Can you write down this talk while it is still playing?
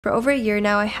For over a year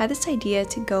now, I had this idea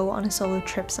to go on a solo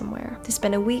trip somewhere, to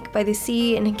spend a week by the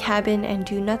sea in a cabin and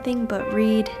do nothing but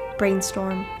read,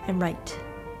 brainstorm, and write.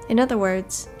 In other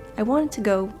words, I wanted to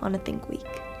go on a think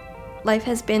week. Life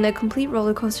has been a complete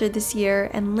roller coaster this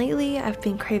year, and lately I've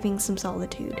been craving some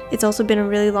solitude. It's also been a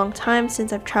really long time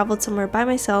since I've traveled somewhere by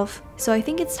myself, so I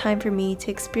think it's time for me to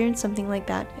experience something like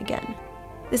that again.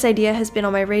 This idea has been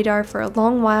on my radar for a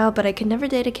long while, but I could never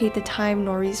dedicate the time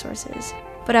nor resources.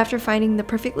 But after finding the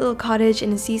perfect little cottage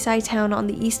in a seaside town on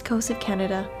the east coast of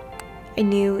Canada, I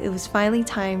knew it was finally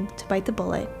time to bite the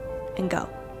bullet and go.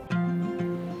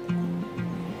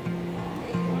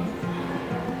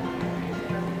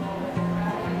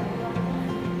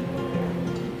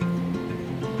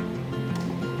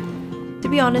 To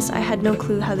be honest, I had no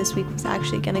clue how this week was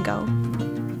actually gonna go.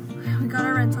 We got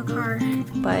a rental car.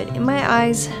 But in my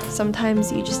eyes,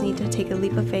 sometimes you just need to take a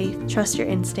leap of faith, trust your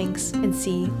instincts, and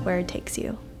see where it takes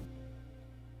you.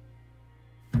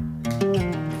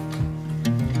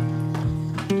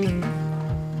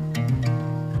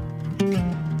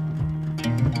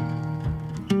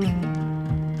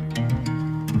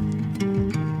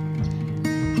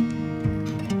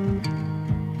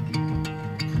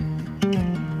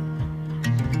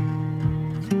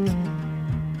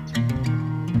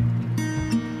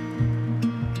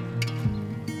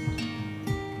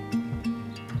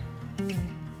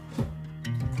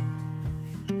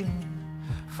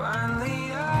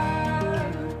 Finally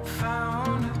I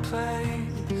found a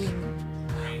place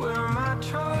where my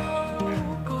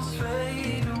troubles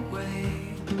fade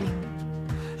away,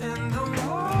 and the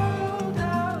world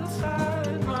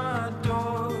outside my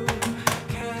door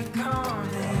can't come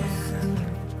in.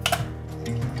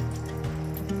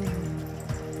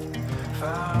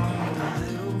 Found a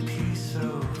little piece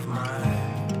of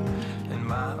mind in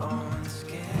my own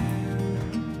skin.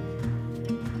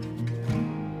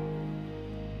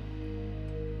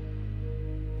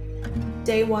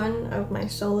 Day one of my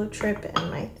solo trip and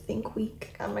my think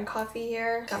week. Got my coffee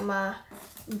here, got my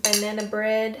banana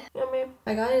bread. Yummy.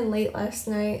 I got in late last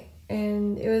night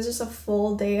and it was just a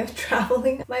full day of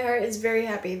traveling. My heart is very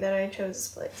happy that I chose this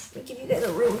place. Let me give you guys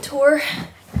a room tour.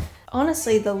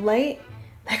 Honestly, the light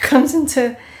that comes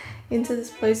into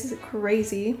this place is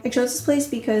crazy. I chose this place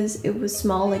because it was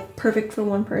small, like perfect for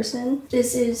one person.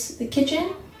 This is the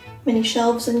kitchen, many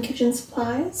shelves and kitchen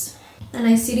supplies. A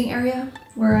nice seating area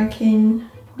where I can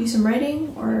do some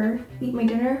writing or eat my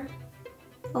dinner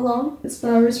alone. This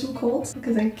flowers from Coles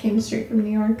because I came straight from New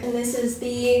York. And this is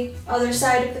the other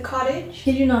side of the cottage.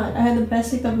 Kid you not, I had the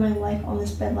best sleep of my life on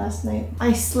this bed last night.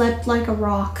 I slept like a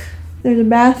rock. There's a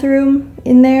bathroom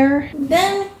in there.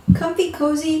 Then comfy,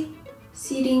 cozy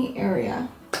seating area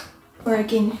where I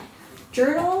can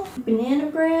journal, banana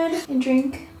bread, and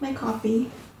drink my coffee.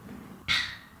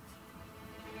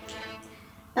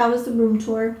 That was the room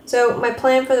tour. So my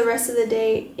plan for the rest of the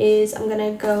day is I'm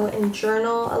gonna go and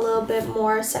journal a little bit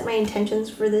more, set my intentions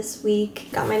for this week.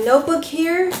 Got my notebook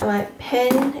here, my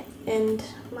pen, and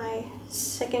my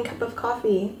second cup of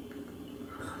coffee.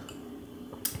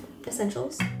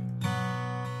 Essentials.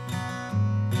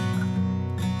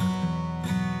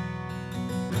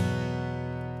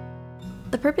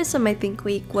 The purpose of my Think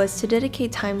Week was to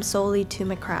dedicate time solely to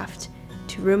my craft,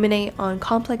 to ruminate on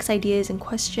complex ideas and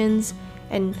questions,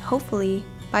 and hopefully,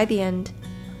 by the end,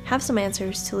 have some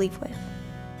answers to leave with.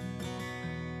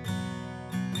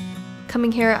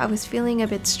 Coming here, I was feeling a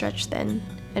bit stretched then,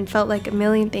 and felt like a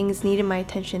million things needed my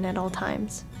attention at all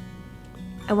times.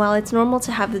 And while it's normal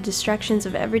to have the distractions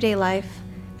of everyday life,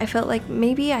 I felt like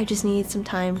maybe I just needed some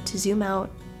time to zoom out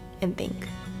and think.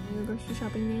 Are you grocery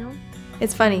shopping now?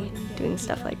 It's funny doing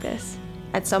stuff like this.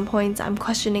 At some points, I'm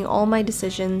questioning all my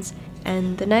decisions,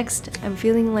 and the next, I'm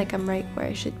feeling like I'm right where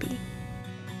I should be.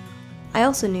 I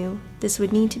also knew this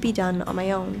would need to be done on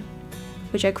my own,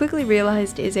 which I quickly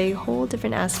realized is a whole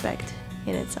different aspect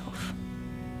in itself.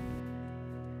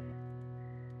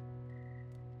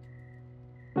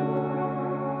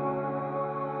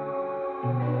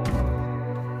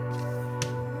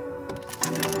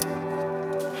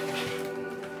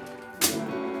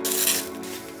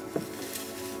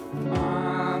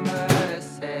 Mama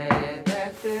said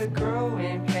that the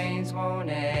growing pains won't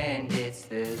end. It's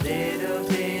the little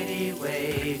bitty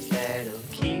waves that'll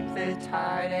keep the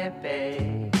tide at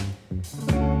bay.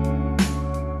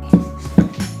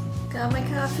 Got my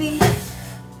coffee,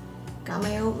 got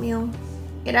my oatmeal.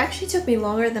 It actually took me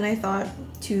longer than I thought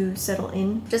to settle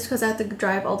in, just because I had to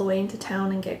drive all the way into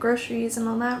town and get groceries and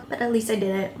all that, but at least I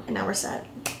did it, and now we're set.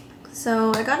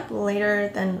 So I got up later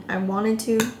than I wanted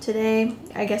to today.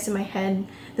 I guess in my head,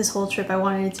 this whole trip I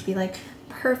wanted it to be like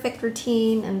perfect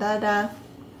routine and da-da.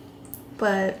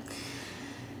 But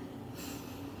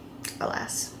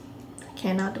Alas, I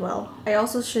cannot dwell. I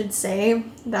also should say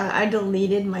that I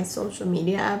deleted my social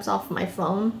media apps off my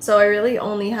phone. So I really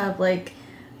only have like,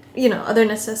 you know, other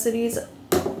necessities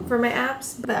for my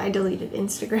apps, but I deleted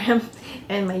Instagram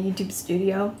and my YouTube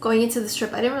studio. Going into this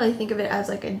trip, I didn't really think of it as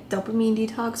like a dopamine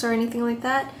detox or anything like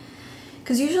that,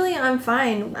 because usually I'm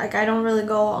fine. Like, I don't really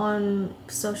go on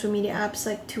social media apps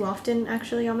like too often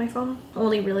actually on my phone,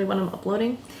 only really when I'm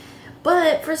uploading.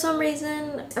 But for some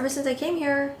reason, ever since I came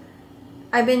here,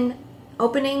 I've been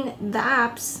opening the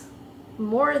apps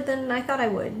more than I thought I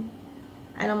would,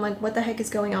 and I'm like, what the heck is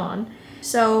going on?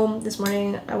 So this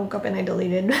morning I woke up and I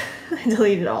deleted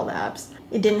all the apps.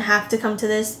 It didn't have to come to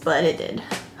this, but it did.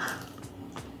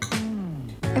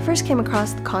 I first came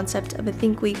across the concept of a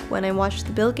Think Week when I watched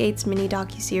the Bill Gates mini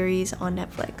docuseries on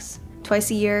Netflix. Twice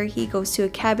a year, he goes to a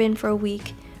cabin for a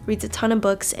week, reads a ton of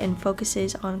books, and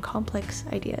focuses on complex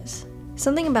ideas.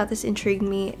 Something about this intrigued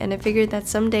me, and I figured that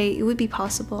someday it would be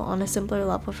possible on a simpler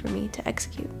level for me to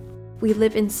execute. We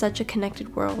live in such a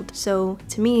connected world, so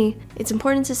to me, it's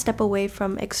important to step away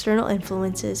from external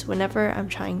influences whenever I'm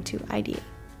trying to ideate.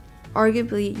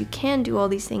 Arguably, you can do all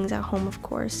these things at home, of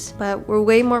course, but we're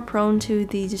way more prone to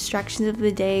the distractions of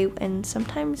the day, and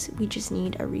sometimes we just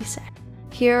need a reset.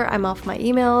 Here, I'm off my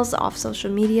emails, off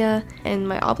social media, and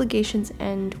my obligations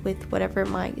end with whatever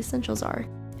my essentials are.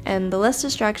 And the less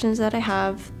distractions that I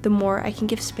have, the more I can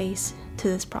give space to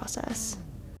this process.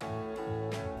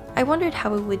 I wondered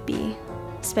how it would be,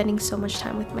 spending so much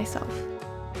time with myself.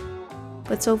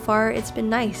 But so far, it's been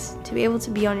nice to be able to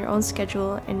be on your own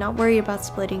schedule and not worry about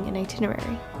splitting an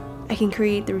itinerary. I can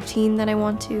create the routine that I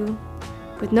want to,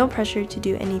 with no pressure to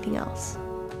do anything else.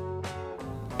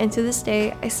 And to this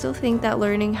day, I still think that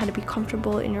learning how to be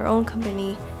comfortable in your own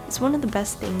company is one of the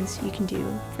best things you can do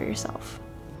for yourself.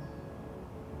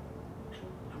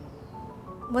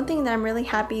 One thing that I'm really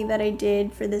happy that I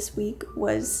did for this week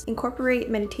was incorporate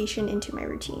meditation into my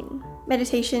routine.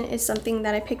 Meditation is something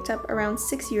that I picked up around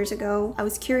 6 years ago. I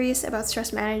was curious about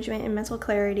stress management and mental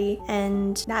clarity,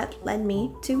 and that led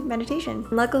me to meditation.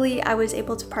 Luckily, I was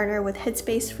able to partner with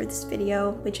Headspace for this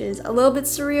video, which is a little bit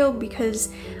surreal because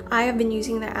I have been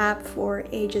using their app for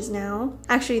ages now.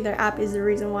 Actually, their app is the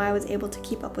reason why I was able to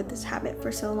keep up with this habit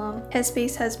for so long.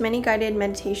 Headspace has many guided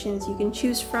meditations you can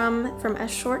choose from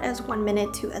as short as 1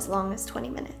 minute to as long as 20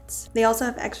 minutes. They also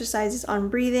have exercises on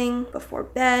breathing, before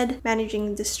bed,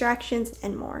 managing distractions,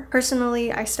 and more.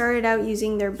 Personally, I started out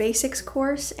using their basics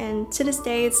course, and to this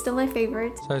day, it's still my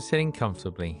favorite. So sitting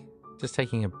comfortably, just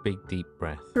taking a big deep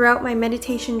breath. Throughout my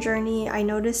meditation journey, I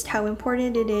noticed how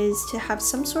important it is to have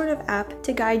some sort of app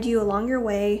to guide you along your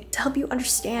way, to help you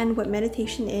understand what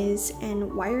meditation is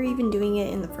and why you're even doing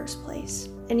it in the first place.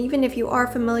 And even if you are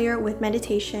familiar with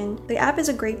meditation, the app is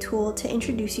a great tool to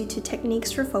introduce you to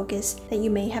techniques for focus that you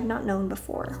may have not known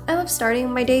before. I love starting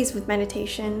my days with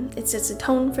meditation. It sets a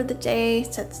tone for the day,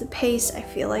 sets the pace. I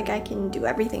feel like I can do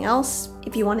everything else.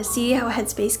 If you want to see how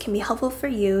Headspace can be helpful for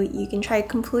you, you can try it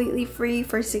completely free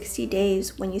for 60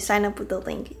 days when you sign up with the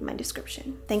link in my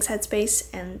description. Thanks, Headspace,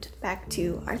 and back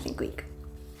to our Think Week.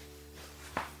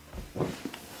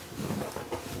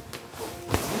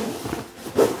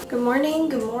 Good morning,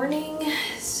 good morning.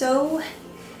 So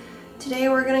today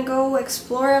we're gonna go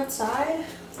explore outside.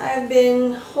 I've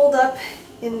been holed up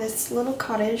in this little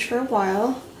cottage for a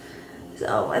while,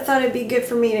 so I thought it'd be good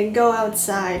for me to go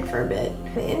outside for a bit.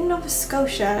 In Nova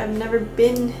Scotia, I've never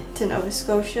been to Nova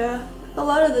Scotia. A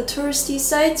lot of the touristy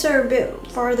sites are a bit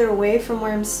farther away from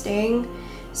where I'm staying,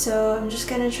 so I'm just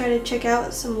gonna try to check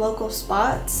out some local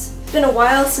spots. It's been a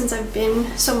while since I've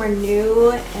been somewhere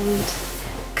new and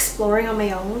exploring on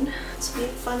my own. It's gonna be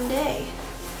a fun day.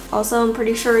 Also, I'm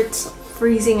pretty sure it's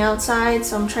freezing outside,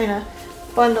 so I'm trying to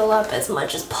bundle up as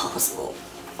much as possible.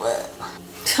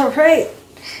 Alright,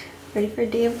 ready for a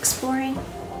day of exploring?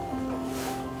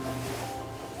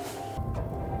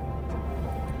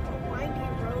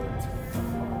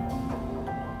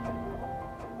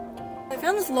 I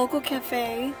found this local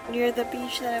cafe near the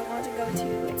beach that I wanted to go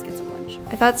to. Let's get some lunch.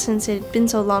 I thought since it had been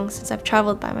so long since I've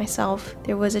traveled by myself,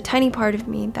 there was a tiny part of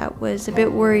me that was a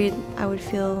bit worried I would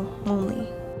feel lonely.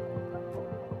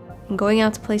 And going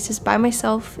out to places by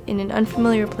myself in an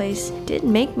unfamiliar place did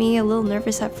make me a little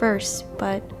nervous at first,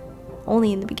 but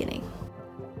only in the beginning.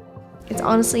 It's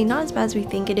honestly not as bad as we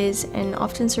think it is, and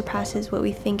often surpasses what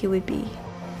we think it would be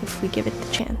if we give it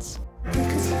the chance.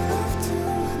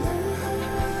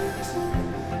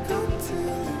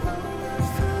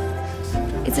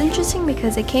 It's interesting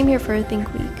because I came here for a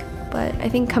Think Week, but I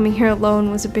think coming here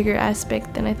alone was a bigger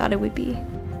aspect than I thought it would be.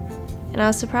 And I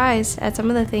was surprised at some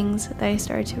of the things that I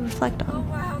started to reflect on. Oh,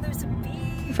 wow, there's a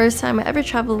bee. The first time I ever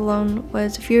traveled alone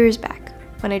was a few years back.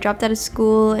 when I dropped out of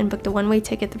school and booked a one-way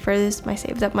ticket the furthest my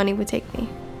saved up money would take me.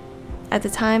 At the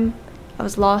time, I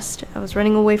was lost, I was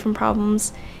running away from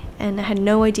problems, and I had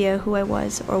no idea who I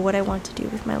was or what I wanted to do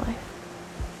with my life.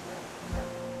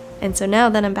 And so now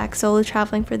that I'm back solo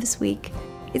traveling for this week,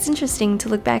 it's interesting to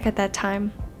look back at that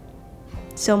time.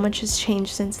 So much has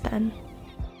changed since then.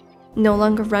 No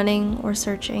longer running or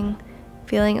searching,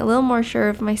 feeling a little more sure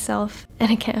of myself,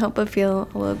 and I can't help but feel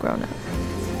a little grown up.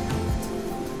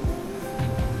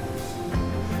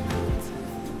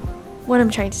 What I'm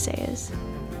trying to say is,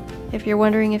 if you're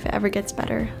wondering if it ever gets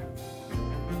better,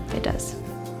 it does.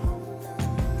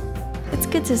 It's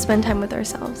good to spend time with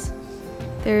ourselves.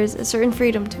 There's a certain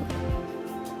freedom to it.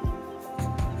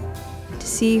 To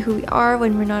see who we are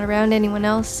when we're not around anyone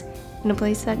else in a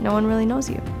place that no one really knows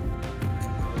you.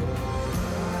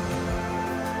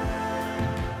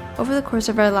 Over the course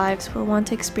of our lives, we'll want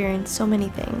to experience so many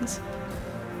things.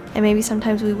 And maybe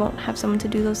sometimes we won't have someone to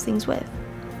do those things with.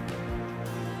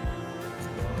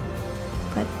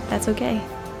 But that's okay.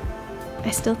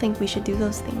 I still think we should do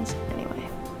those things anyway.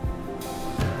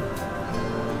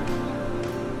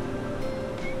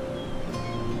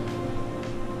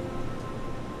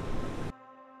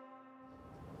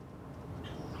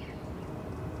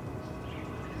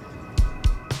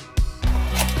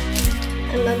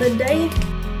 Another day.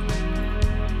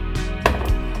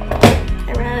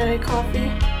 I ran out of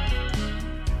coffee.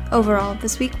 Overall,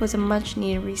 this week was a much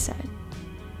needed reset.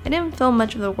 I didn't film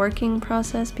much of the working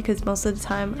process because most of the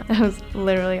time I was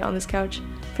literally on this couch.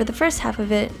 For the first half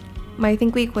of it, my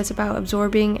Think Week was about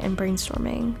absorbing and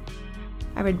brainstorming.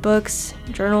 I read books,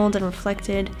 journaled and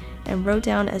reflected, and wrote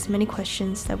down as many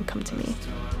questions that would come to me.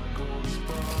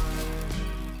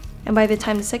 And by the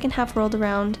time the second half rolled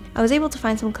around, I was able to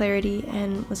find some clarity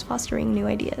and was fostering new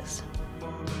ideas.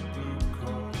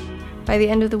 By the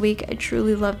end of the week, I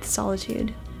truly loved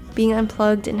solitude. Being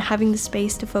unplugged and having the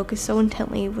space to focus so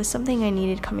intently was something I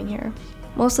needed coming here.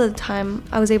 Most of the time,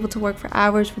 I was able to work for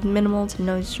hours with minimal to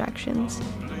no distractions.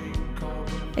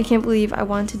 I can't believe I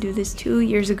wanted to do this 2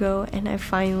 years ago and I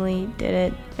finally did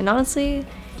it. And honestly,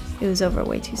 it was over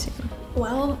way too soon.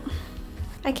 Well,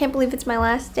 I can't believe it's my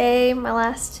last day, my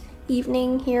last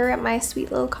evening here at my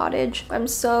sweet little cottage. I'm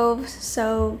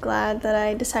so glad that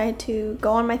I decided to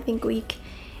go on my Think Week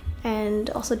and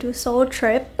also do a solo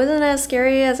trip. It wasn't as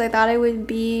scary as I thought it would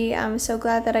be. I'm so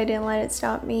glad that I didn't let it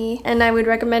stop me. And I would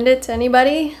recommend it to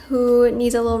anybody who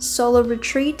needs a little solo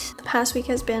retreat. The past week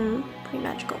has been pretty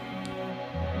magical.